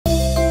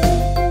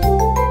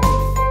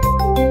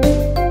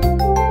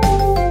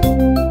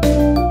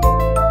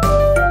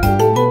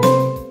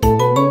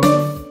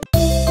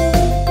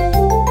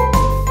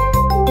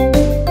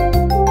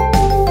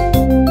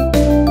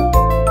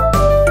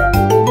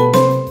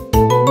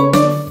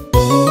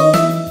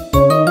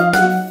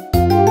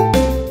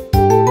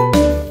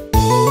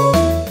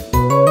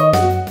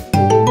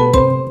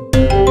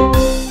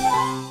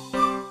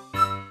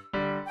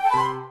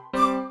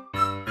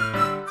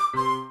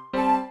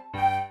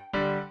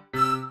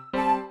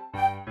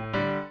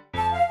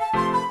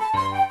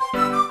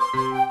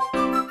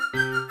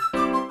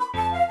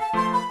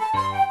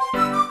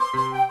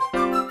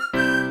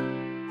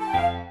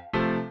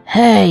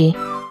Hey,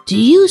 do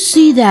you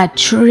see that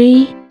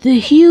tree? The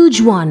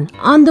huge one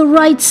on the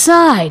right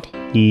side.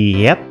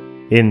 Yep,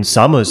 in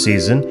summer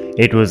season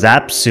it was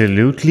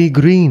absolutely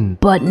green.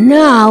 But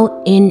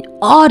now, in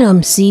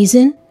autumn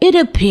season, it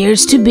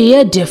appears to be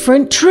a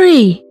different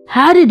tree.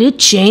 How did it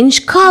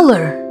change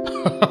color?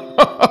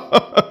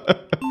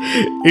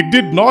 It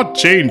did not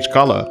change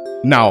color.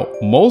 Now,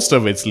 most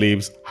of its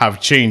leaves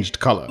have changed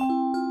color.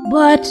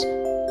 But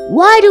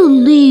why do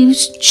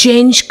leaves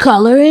change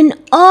color in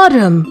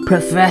autumn,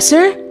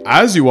 Professor?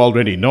 As you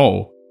already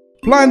know,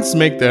 plants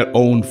make their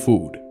own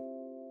food.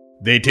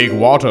 They take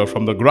water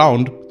from the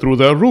ground through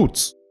their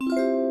roots.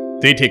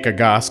 They take a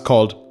gas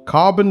called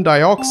carbon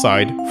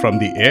dioxide from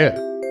the air.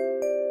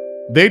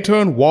 They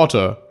turn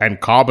water and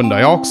carbon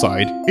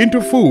dioxide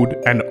into food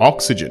and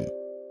oxygen.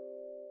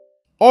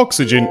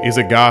 Oxygen is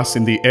a gas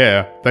in the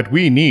air that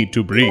we need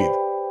to breathe.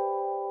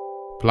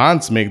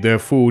 Plants make their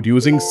food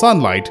using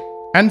sunlight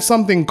and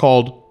something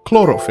called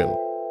chlorophyll.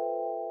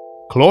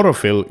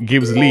 Chlorophyll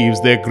gives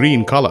leaves their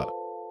green color.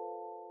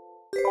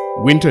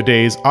 Winter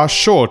days are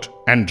short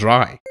and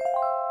dry.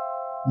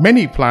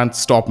 Many plants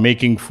stop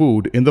making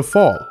food in the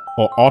fall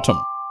or autumn,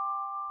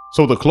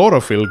 so the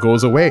chlorophyll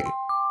goes away.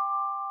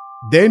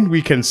 Then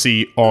we can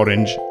see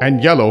orange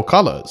and yellow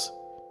colors.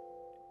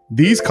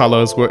 These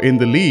colors were in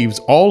the leaves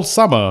all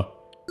summer,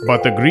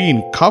 but the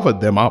green covered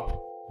them up.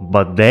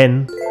 But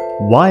then,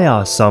 why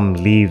are some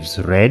leaves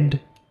red?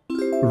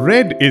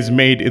 Red is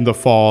made in the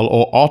fall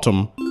or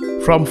autumn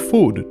from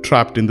food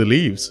trapped in the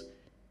leaves.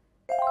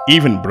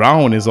 Even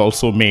brown is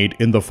also made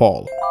in the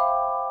fall.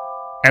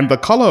 And the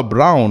color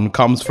brown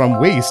comes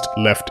from waste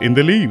left in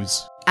the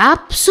leaves.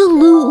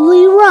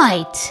 Absolutely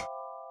right.